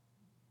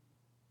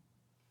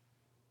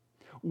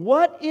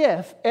 What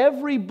if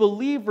every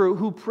believer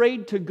who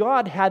prayed to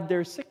God had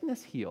their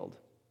sickness healed?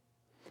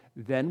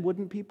 Then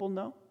wouldn't people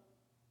know?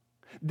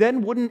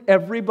 Then wouldn't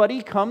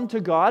everybody come to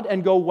God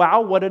and go,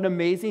 wow, what an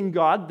amazing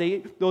God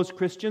those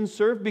Christians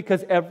serve,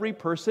 because every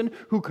person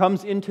who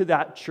comes into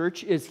that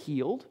church is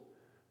healed?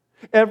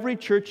 Every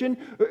person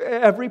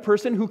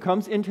who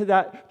comes into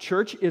that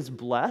church is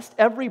blessed.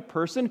 Every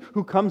person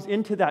who comes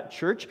into that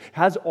church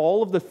has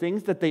all of the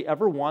things that they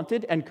ever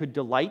wanted and could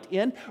delight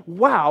in.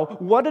 Wow,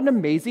 what an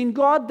amazing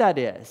God that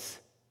is.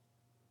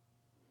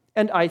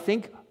 And I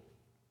think,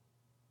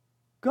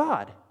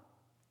 God,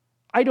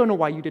 I don't know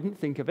why you didn't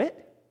think of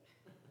it.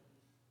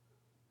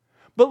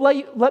 But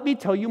let me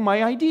tell you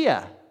my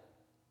idea.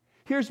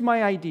 Here's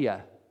my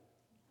idea.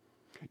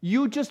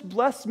 You just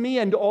bless me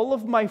and all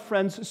of my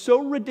friends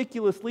so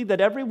ridiculously that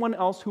everyone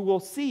else who will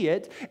see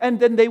it, and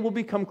then they will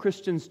become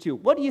Christians too.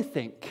 What do you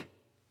think?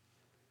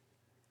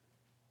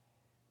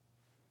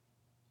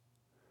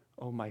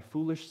 Oh, my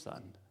foolish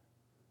son,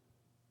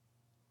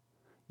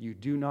 you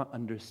do not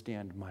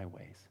understand my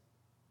ways.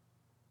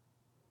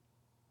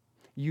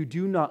 You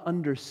do not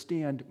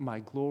understand my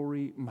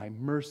glory, my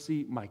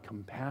mercy, my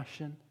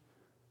compassion.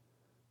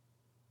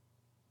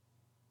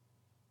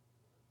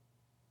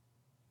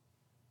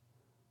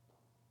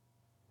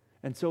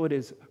 And so it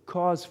is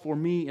cause for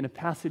me in a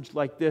passage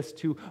like this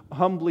to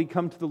humbly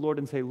come to the Lord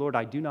and say, Lord,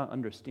 I do not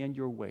understand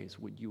your ways.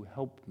 Would you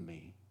help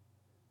me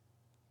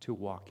to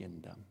walk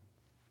in them?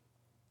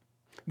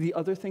 The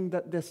other thing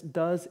that this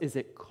does is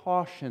it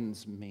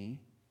cautions me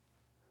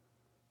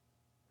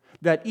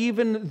that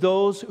even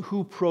those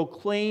who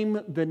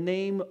proclaim the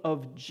name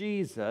of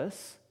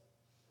Jesus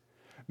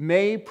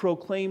may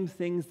proclaim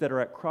things that are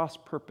at cross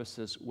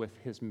purposes with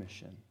his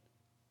mission.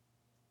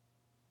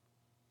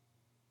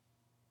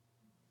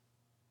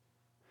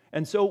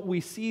 And so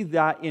we see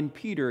that in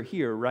Peter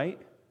here, right?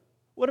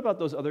 What about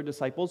those other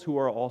disciples who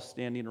are all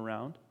standing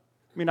around?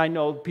 I mean, I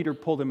know Peter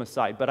pulled him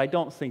aside, but I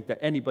don't think that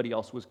anybody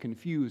else was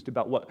confused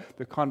about what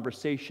the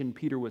conversation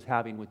Peter was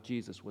having with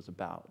Jesus was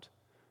about.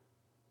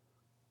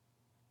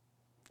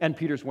 And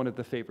Peter's one of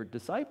the favored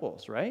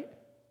disciples, right?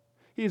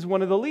 He's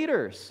one of the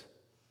leaders.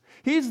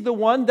 He's the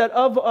one that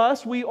of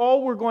us, we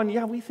all were going,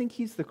 yeah, we think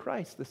he's the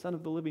Christ, the Son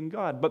of the living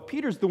God. But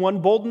Peter's the one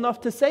bold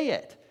enough to say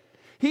it.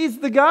 He's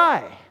the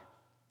guy.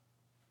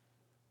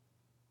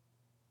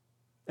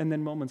 And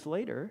then moments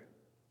later,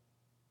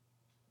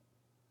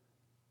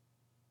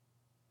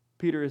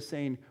 Peter is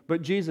saying,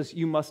 but Jesus,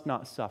 you must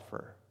not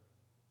suffer.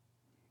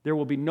 There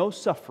will be no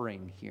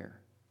suffering here.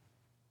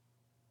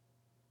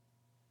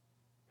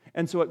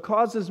 And so it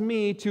causes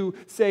me to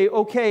say,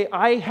 okay,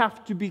 I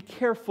have to be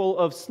careful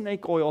of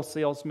snake oil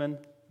salesmen.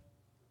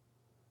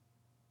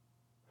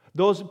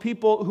 Those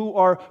people who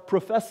are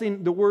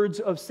professing the words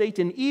of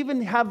Satan,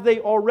 even have they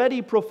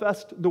already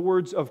professed the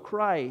words of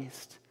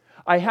Christ.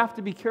 I have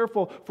to be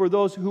careful for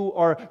those who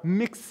are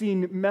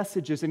mixing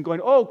messages and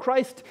going, oh,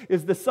 Christ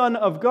is the Son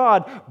of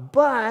God,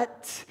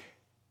 but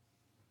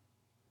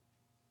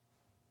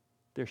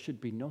there should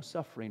be no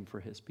suffering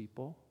for his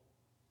people.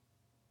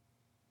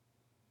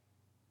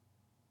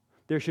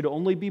 There should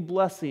only be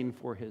blessing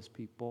for his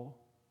people.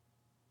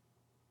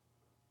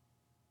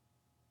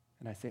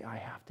 And I say, I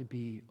have to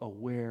be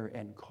aware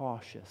and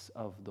cautious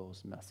of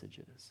those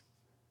messages.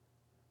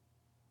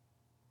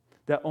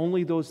 That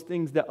only those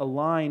things that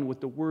align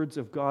with the words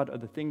of God are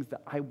the things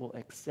that I will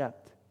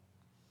accept,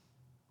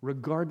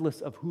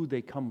 regardless of who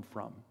they come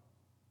from.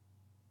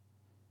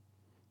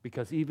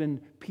 Because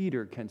even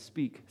Peter can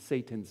speak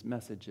Satan's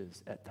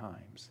messages at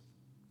times.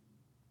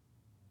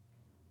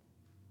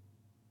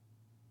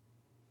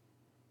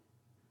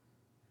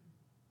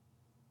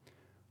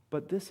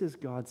 But this is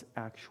God's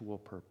actual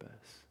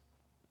purpose.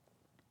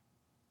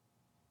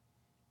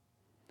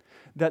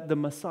 That the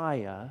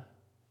Messiah,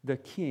 the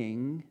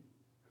King,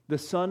 the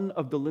Son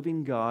of the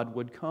living God,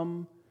 would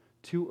come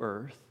to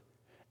earth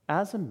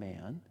as a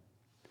man,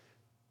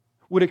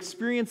 would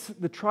experience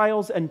the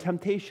trials and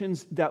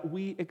temptations that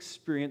we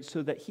experience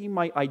so that he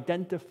might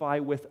identify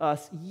with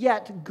us,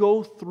 yet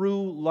go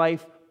through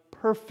life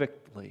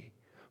perfectly,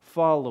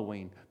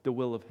 following the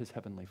will of his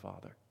heavenly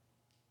Father.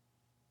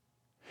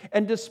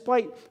 And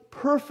despite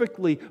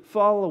perfectly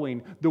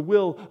following the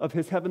will of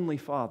his heavenly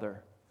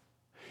Father,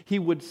 he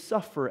would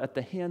suffer at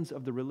the hands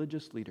of the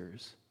religious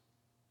leaders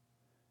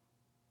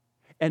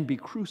and be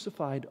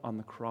crucified on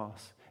the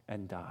cross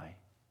and die.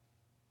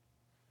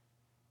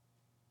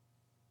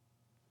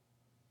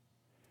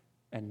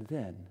 And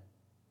then,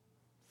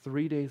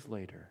 3 days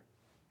later,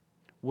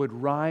 would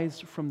rise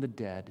from the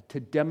dead to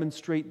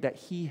demonstrate that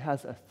he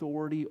has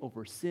authority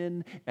over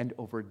sin and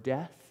over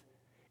death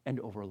and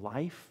over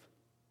life,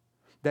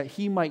 that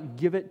he might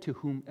give it to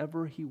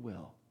whomever he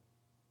will.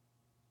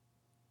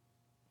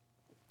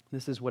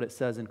 This is what it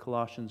says in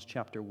Colossians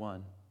chapter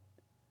 1.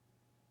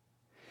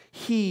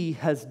 He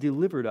has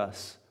delivered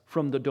us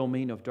from the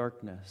domain of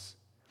darkness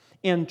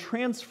and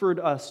transferred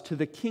us to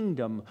the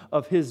kingdom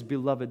of his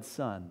beloved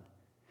Son,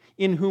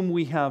 in whom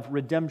we have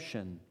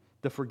redemption,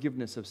 the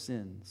forgiveness of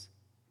sins.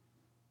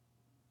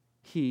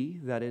 He,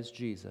 that is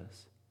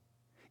Jesus,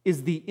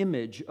 is the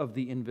image of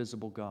the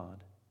invisible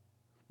God,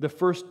 the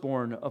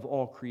firstborn of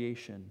all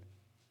creation.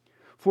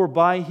 For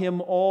by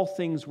him all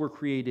things were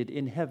created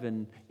in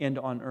heaven and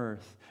on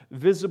earth,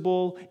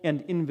 visible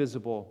and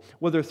invisible,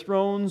 whether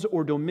thrones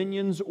or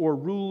dominions or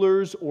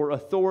rulers or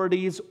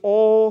authorities,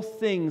 all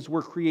things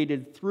were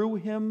created through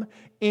him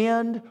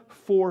and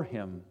for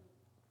him.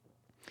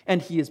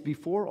 And he is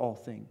before all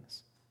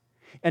things,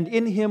 and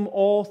in him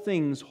all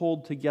things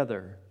hold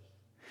together.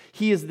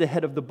 He is the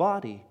head of the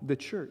body, the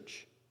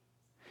church.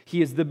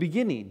 He is the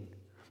beginning,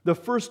 the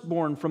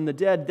firstborn from the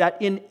dead, that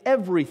in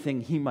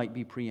everything he might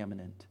be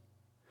preeminent.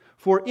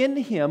 For in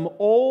him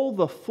all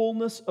the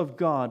fullness of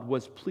God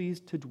was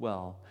pleased to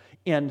dwell,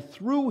 and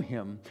through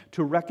him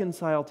to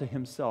reconcile to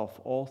himself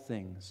all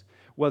things,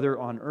 whether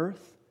on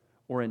earth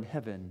or in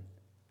heaven,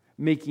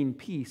 making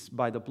peace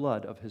by the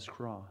blood of his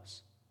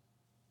cross.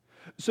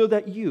 So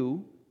that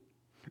you,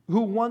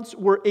 who once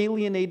were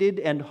alienated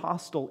and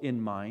hostile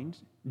in mind,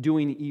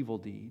 doing evil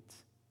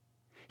deeds,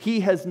 he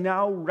has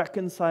now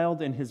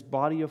reconciled in his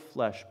body of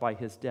flesh by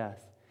his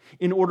death,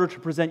 in order to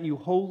present you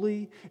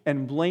holy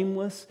and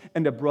blameless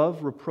and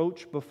above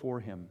reproach before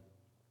him.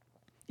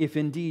 If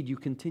indeed you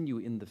continue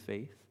in the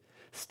faith,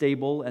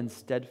 stable and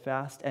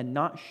steadfast, and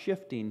not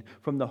shifting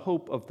from the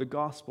hope of the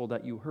gospel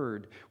that you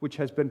heard, which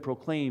has been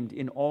proclaimed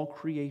in all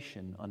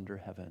creation under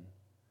heaven.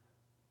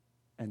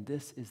 And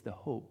this is the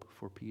hope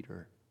for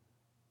Peter.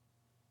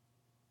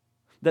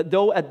 That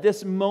though at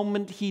this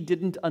moment he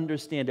didn't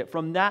understand it,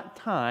 from that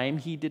time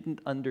he didn't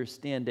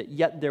understand it,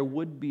 yet there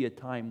would be a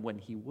time when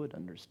he would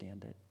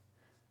understand it.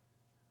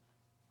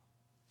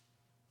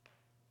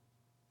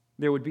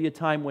 There would be a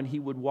time when he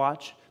would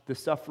watch the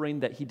suffering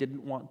that he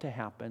didn't want to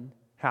happen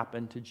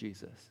to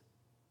Jesus.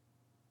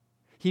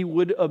 He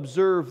would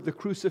observe the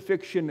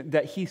crucifixion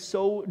that he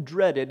so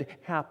dreaded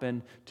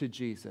happen to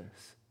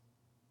Jesus.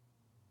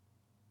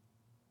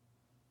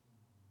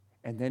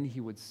 And then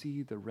he would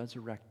see the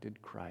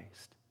resurrected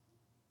Christ.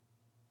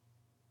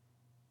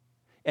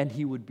 And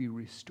he would be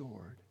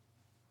restored.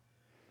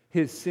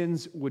 His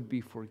sins would be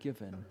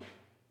forgiven.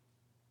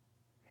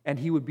 And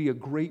he would be a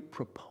great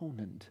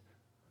proponent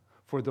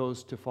for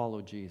those to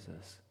follow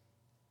Jesus.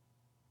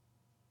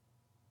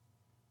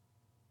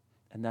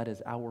 And that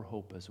is our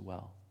hope as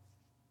well.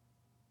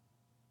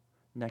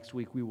 Next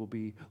week we will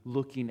be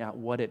looking at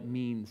what it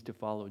means to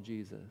follow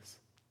Jesus.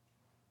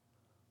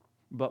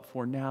 But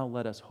for now,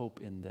 let us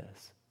hope in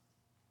this,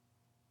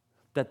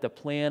 that the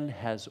plan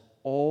has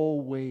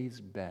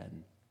always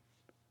been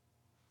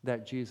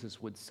that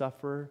Jesus would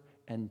suffer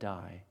and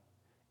die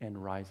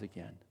and rise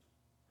again.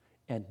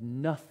 And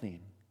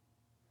nothing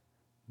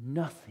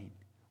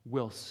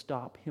will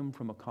stop him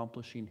from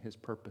accomplishing his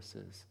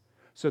purposes,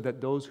 so that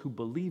those who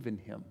believe in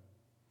him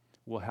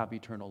will have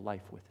eternal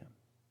life with him.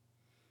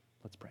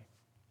 Let's pray.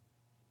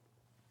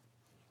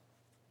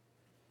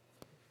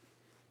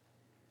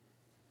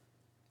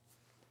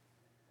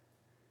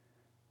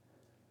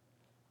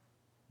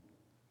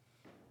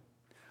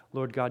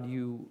 Lord God,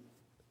 you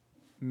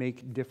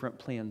make different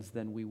plans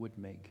than we would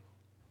make.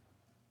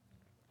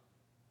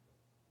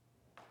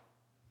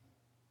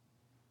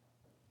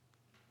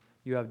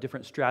 You have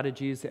different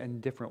strategies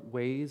and different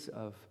ways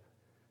of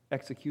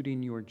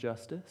executing your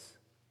justice,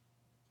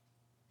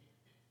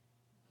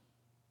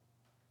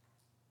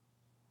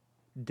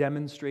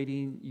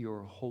 demonstrating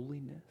your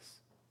holiness,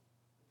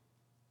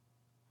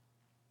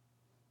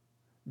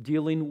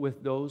 dealing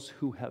with those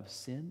who have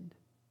sinned,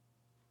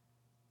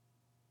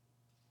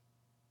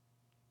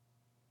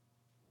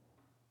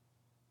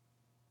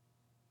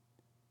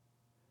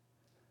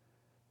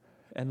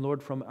 and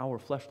Lord, from our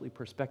fleshly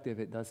perspective,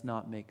 it does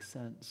not make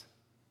sense.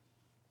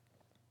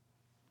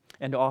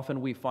 And often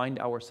we find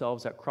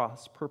ourselves at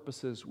cross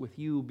purposes with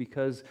you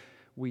because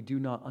we do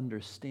not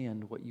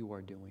understand what you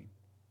are doing.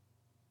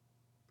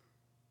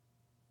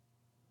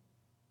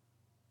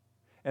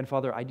 And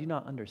Father, I do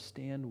not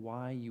understand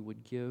why you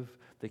would give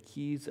the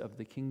keys of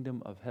the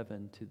kingdom of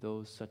heaven to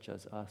those such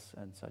as us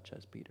and such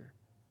as Peter.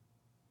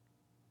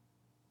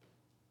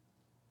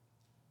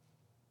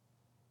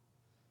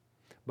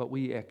 But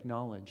we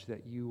acknowledge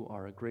that you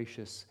are a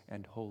gracious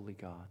and holy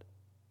God.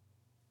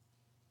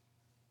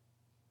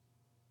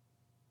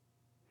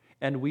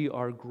 And we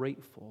are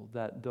grateful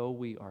that though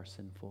we are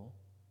sinful,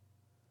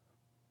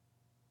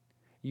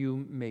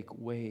 you make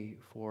way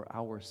for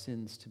our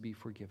sins to be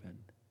forgiven.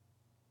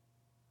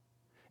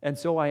 And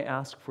so I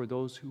ask for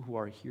those who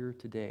are here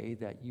today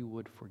that you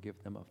would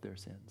forgive them of their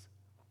sins.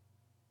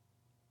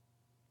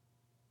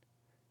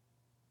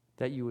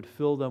 that you would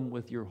fill them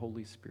with your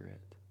Holy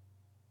Spirit,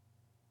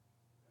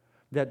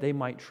 that they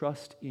might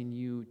trust in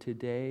you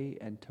today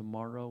and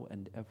tomorrow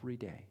and every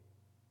day,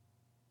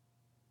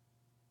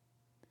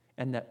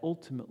 and that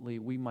ultimately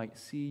we might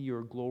see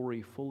your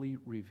glory fully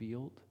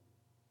revealed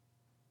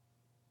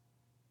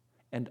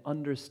and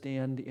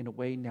understand in a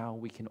way now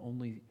we can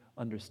only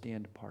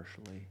understand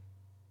partially.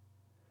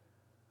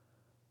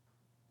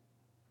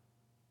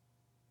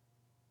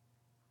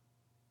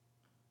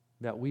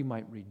 That we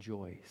might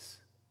rejoice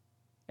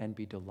and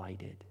be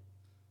delighted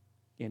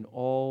in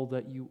all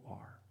that you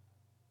are.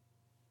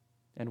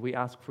 And we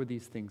ask for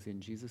these things in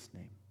Jesus'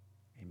 name.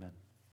 Amen.